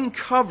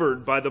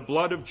uncovered by the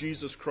blood of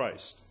Jesus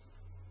Christ,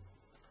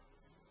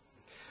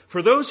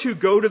 for those who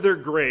go to their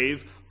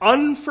grave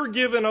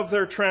unforgiven of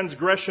their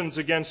transgressions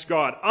against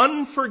God,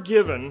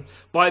 unforgiven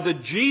by the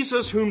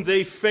Jesus whom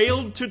they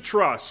failed to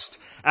trust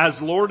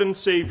as Lord and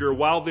Savior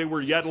while they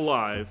were yet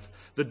alive,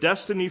 the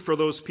destiny for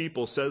those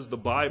people, says the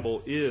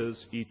Bible,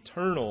 is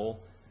eternal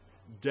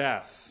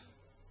death.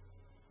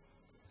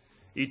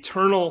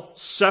 Eternal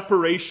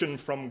separation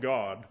from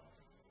God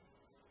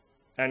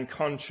and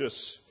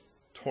conscious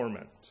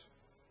torment.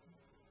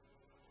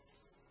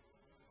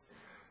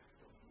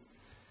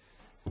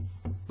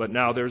 But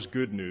now there's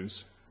good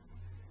news.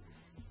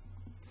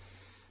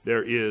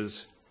 There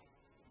is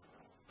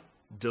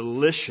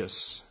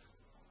delicious,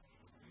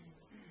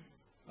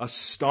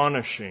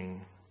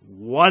 astonishing,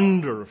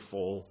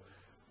 wonderful,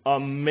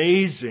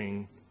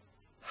 amazing,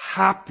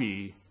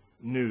 happy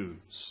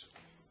news.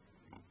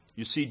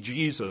 You see,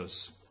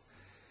 Jesus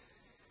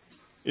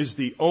is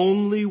the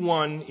only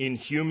one in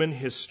human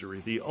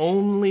history, the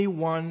only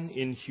one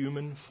in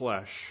human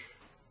flesh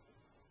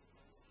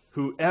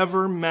who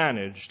ever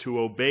managed to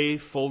obey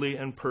fully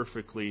and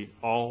perfectly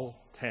all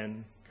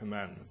 10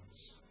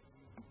 commandments.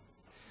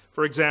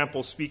 For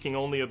example, speaking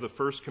only of the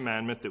first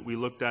commandment that we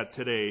looked at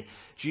today,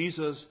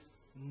 Jesus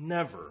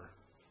never,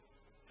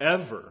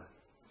 ever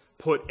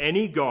put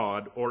any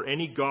God or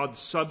any God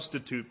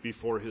substitute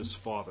before his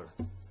Father.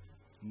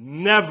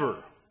 Never.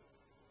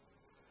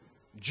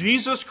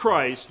 Jesus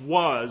Christ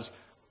was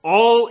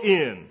all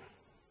in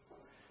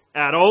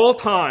at all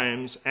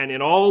times and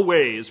in all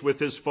ways with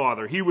his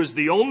Father. He was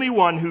the only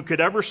one who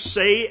could ever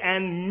say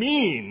and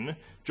mean,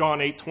 John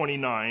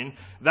 8:29,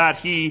 that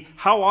he,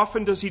 how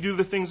often does he do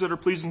the things that are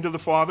pleasing to the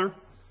Father?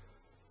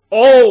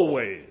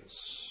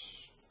 Always.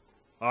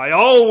 I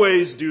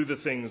always do the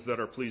things that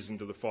are pleasing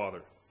to the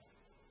Father.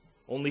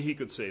 Only he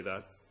could say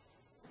that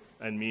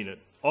and mean it.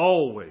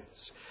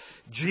 Always.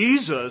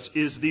 Jesus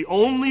is the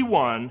only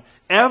one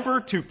ever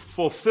to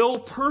fulfill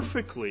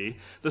perfectly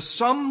the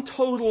sum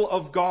total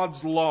of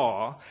God's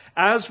law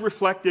as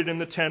reflected in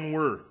the 10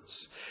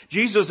 words.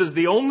 Jesus is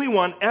the only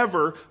one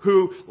ever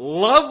who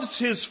loves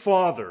his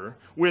Father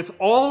with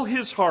all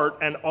his heart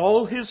and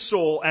all his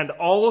soul and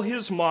all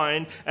his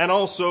mind, and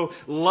also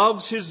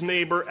loves his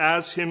neighbor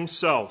as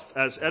himself.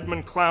 As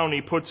Edmund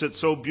Clowney puts it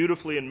so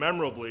beautifully and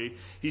memorably,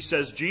 he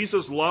says,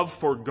 Jesus' love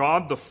for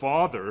God the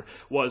Father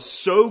was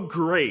so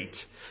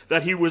great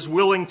that he was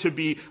willing to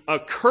be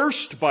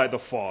accursed by the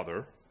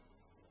Father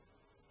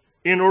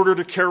in order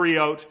to carry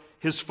out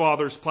his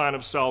Father's plan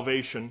of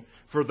salvation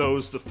for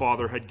those the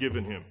Father had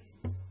given him.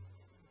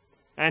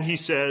 And he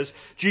says,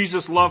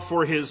 Jesus' love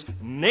for his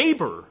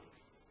neighbor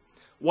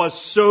was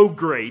so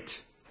great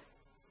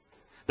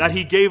that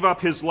he gave up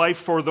his life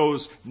for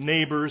those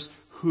neighbors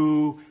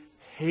who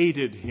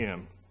hated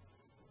him.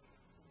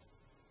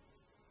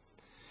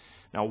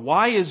 Now,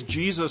 why is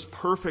Jesus'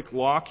 perfect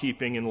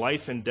law-keeping in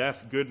life and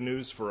death good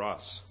news for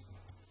us?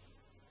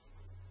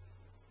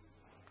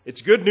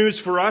 It's good news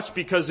for us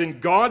because in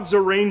God's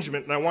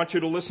arrangement, and I want you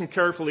to listen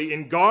carefully,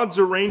 in God's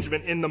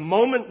arrangement, in the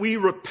moment we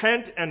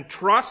repent and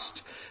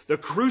trust the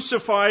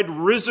crucified,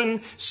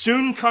 risen,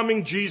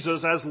 soon-coming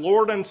Jesus as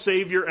Lord and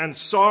Savior and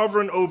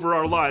sovereign over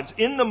our lives,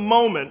 in the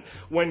moment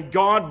when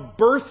God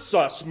births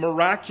us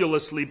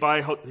miraculously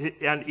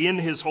and in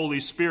His Holy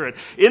Spirit,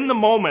 in the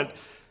moment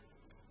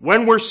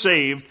when we're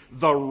saved,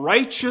 the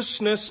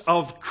righteousness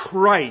of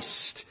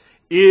Christ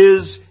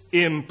is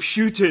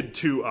imputed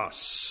to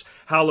us.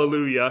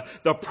 Hallelujah.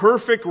 The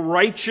perfect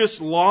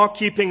righteous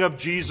law-keeping of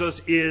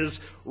Jesus is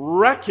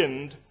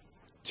reckoned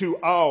to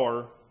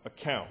our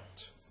account.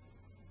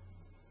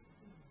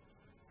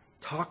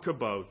 Talk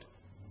about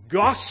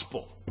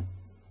gospel.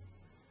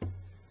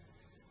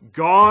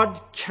 God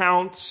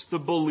counts the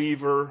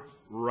believer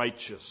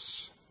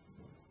righteous.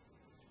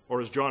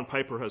 Or as John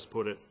Piper has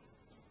put it,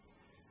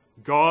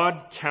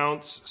 God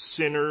counts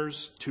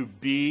sinners to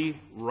be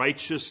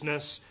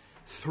righteousness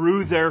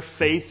through their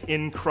faith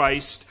in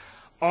Christ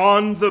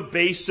on the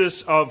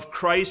basis of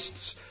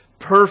Christ's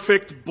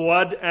perfect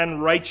blood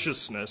and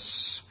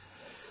righteousness,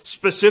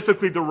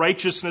 specifically the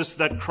righteousness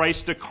that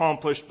Christ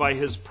accomplished by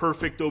his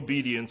perfect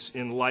obedience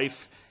in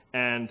life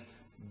and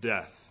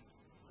death.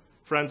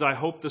 Friends, I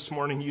hope this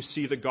morning you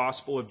see the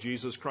gospel of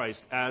Jesus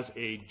Christ as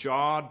a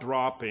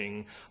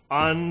jaw-dropping,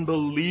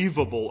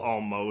 unbelievable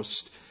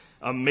almost,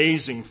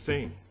 amazing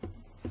thing.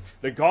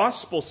 The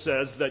gospel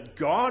says that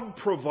God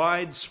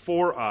provides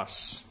for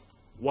us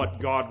what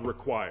God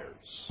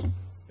requires.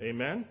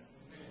 Amen?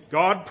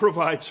 God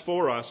provides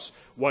for us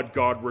what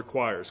God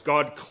requires.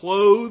 God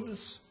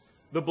clothes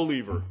the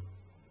believer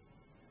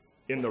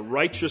in the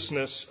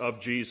righteousness of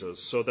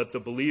Jesus so that the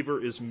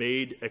believer is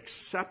made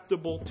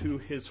acceptable to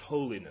his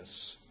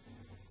holiness,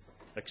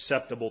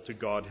 acceptable to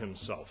God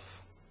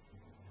himself.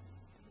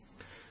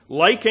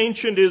 Like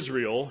ancient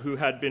Israel, who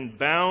had been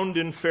bound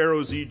in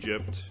Pharaoh's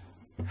Egypt,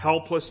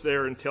 helpless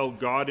there until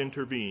God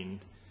intervened,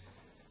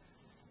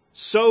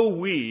 so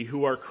we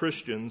who are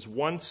Christians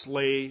once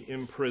lay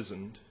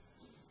imprisoned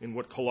in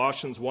what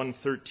Colossians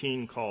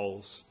 1:13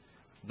 calls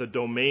the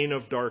domain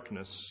of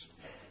darkness.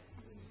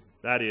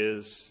 That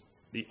is,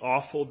 the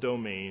awful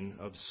domain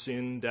of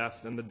sin,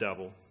 death, and the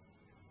devil.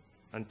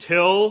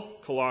 Until,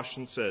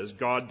 Colossians says,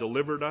 God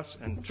delivered us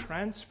and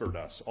transferred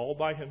us all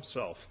by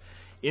himself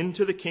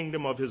into the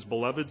kingdom of his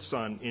beloved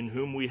Son, in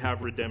whom we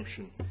have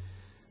redemption,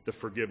 the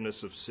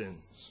forgiveness of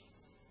sins.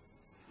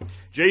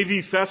 J.V.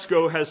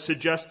 Fesco has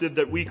suggested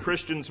that we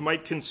Christians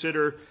might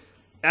consider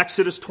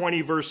Exodus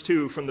 20 verse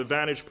 2 from the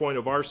vantage point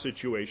of our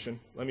situation.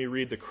 Let me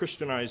read the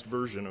Christianized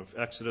version of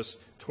Exodus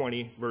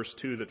 20 verse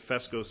 2 that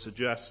Fesco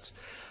suggests.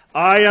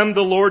 I am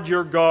the Lord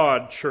your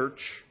God,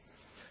 church,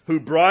 who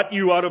brought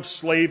you out of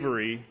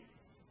slavery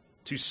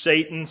to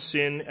Satan,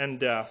 sin, and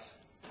death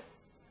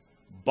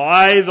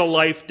by the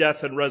life,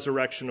 death, and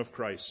resurrection of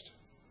Christ.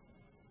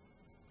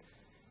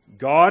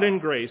 God in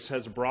grace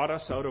has brought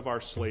us out of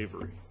our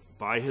slavery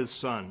by his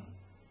Son.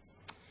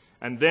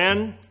 And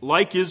then,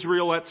 like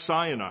Israel at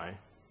Sinai,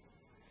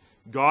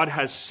 God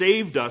has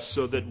saved us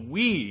so that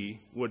we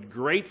would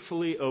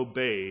gratefully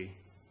obey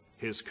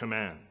his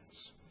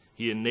commands.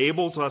 He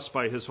enables us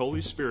by his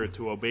Holy Spirit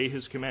to obey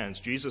his commands.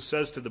 Jesus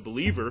says to the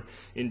believer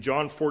in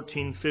John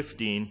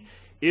 14:15,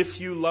 if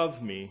you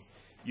love me,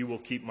 you will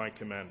keep my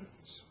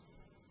commandments.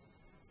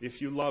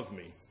 if you love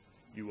me,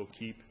 you will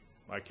keep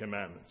my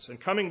commandments. And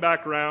coming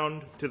back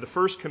round to the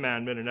first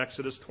commandment in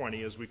Exodus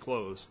 20 as we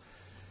close,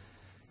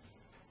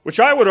 which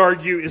I would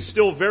argue is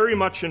still very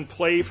much in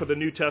play for the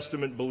New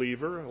Testament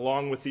believer,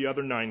 along with the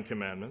other 9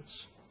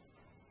 commandments.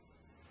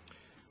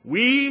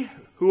 We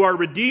who are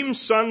redeemed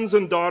sons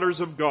and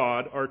daughters of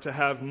God are to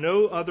have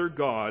no other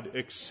God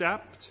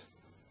except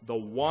the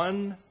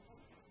one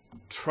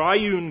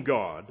triune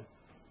God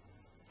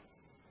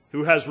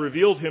who has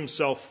revealed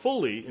himself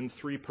fully in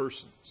 3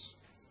 persons: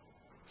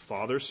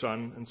 Father,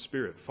 Son, and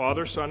Spirit.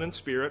 Father, Son, and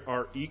Spirit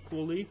are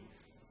equally,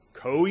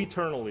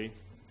 co-eternally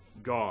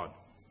God.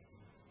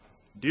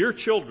 Dear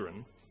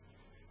children,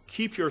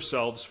 keep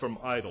yourselves from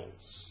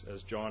idols,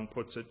 as John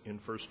puts it in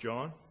 1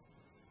 John.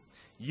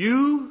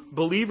 You,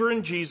 believer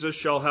in Jesus,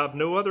 shall have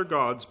no other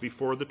gods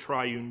before the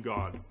triune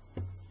God.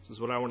 This is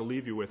what I want to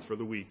leave you with for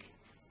the week.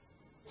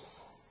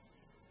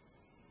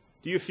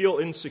 Do you feel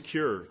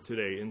insecure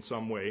today in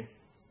some way?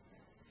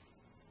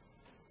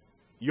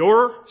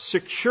 Your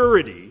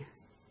security,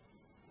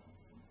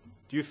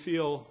 do you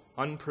feel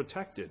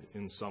unprotected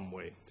in some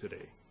way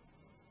today?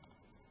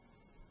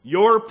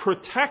 Your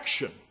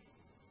protection,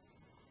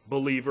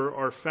 believer,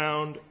 are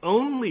found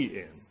only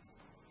in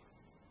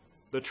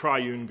the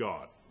triune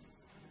God.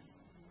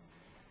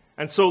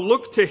 And so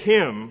look to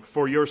him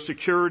for your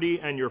security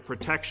and your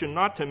protection,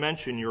 not to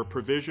mention your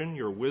provision,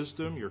 your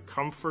wisdom, your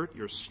comfort,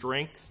 your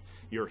strength,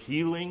 your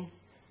healing,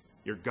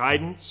 your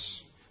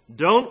guidance.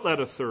 Don't let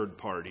a third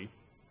party,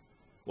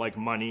 like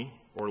money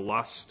or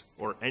lust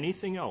or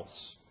anything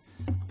else,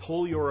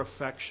 pull your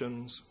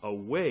affections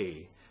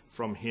away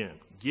from him.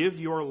 Give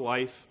your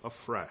life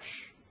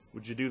afresh.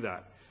 Would you do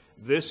that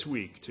this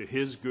week to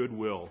his good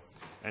will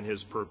and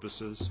his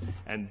purposes?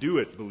 And do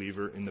it,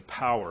 believer, in the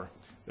power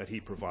that he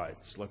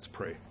provides. Let's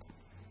pray.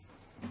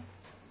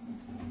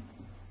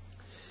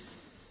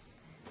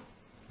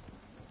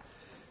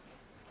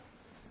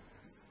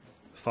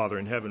 Father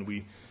in heaven,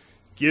 we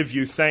give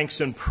you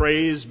thanks and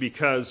praise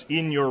because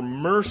in your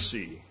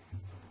mercy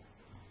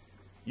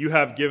you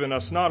have given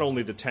us not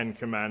only the 10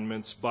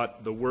 Commandments,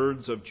 but the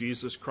words of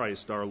Jesus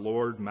Christ, our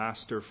Lord,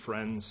 Master,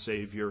 Friend,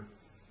 Savior.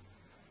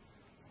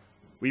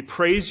 We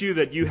praise you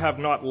that you have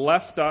not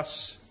left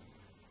us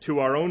to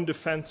our own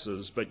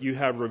defenses, but you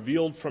have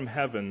revealed from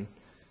heaven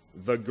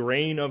the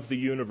grain of the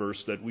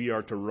universe that we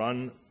are to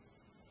run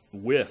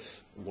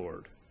with,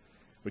 Lord,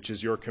 which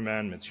is your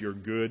commandments, your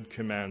good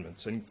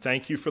commandments. And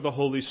thank you for the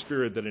Holy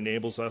Spirit that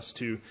enables us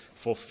to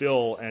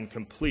fulfill and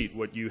complete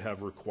what you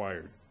have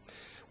required.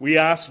 We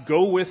ask,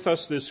 go with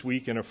us this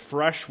week in a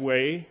fresh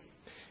way,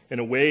 in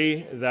a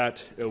way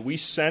that we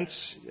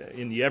sense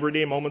in the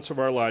everyday moments of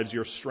our lives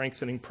your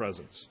strengthening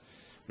presence.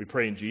 We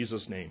pray in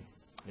Jesus' name.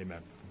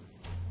 Amen.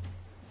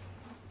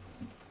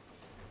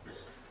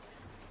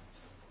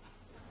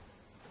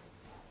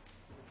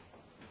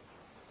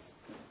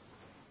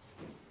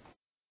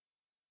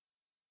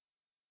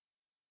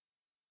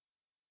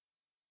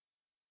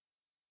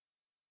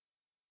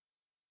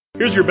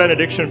 Here's your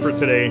benediction for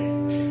today.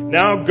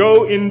 Now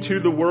go into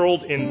the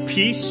world in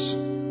peace,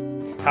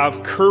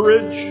 have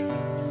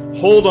courage,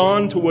 hold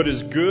on to what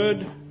is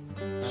good,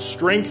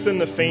 strengthen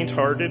the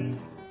faint-hearted,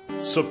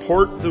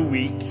 support the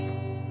weak,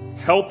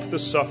 help the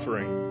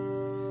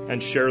suffering,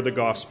 and share the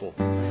gospel.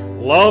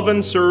 Love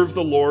and serve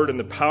the Lord in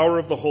the power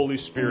of the Holy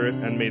Spirit,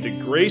 and may the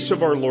grace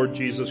of our Lord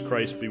Jesus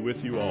Christ be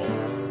with you all.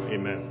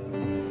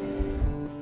 Amen.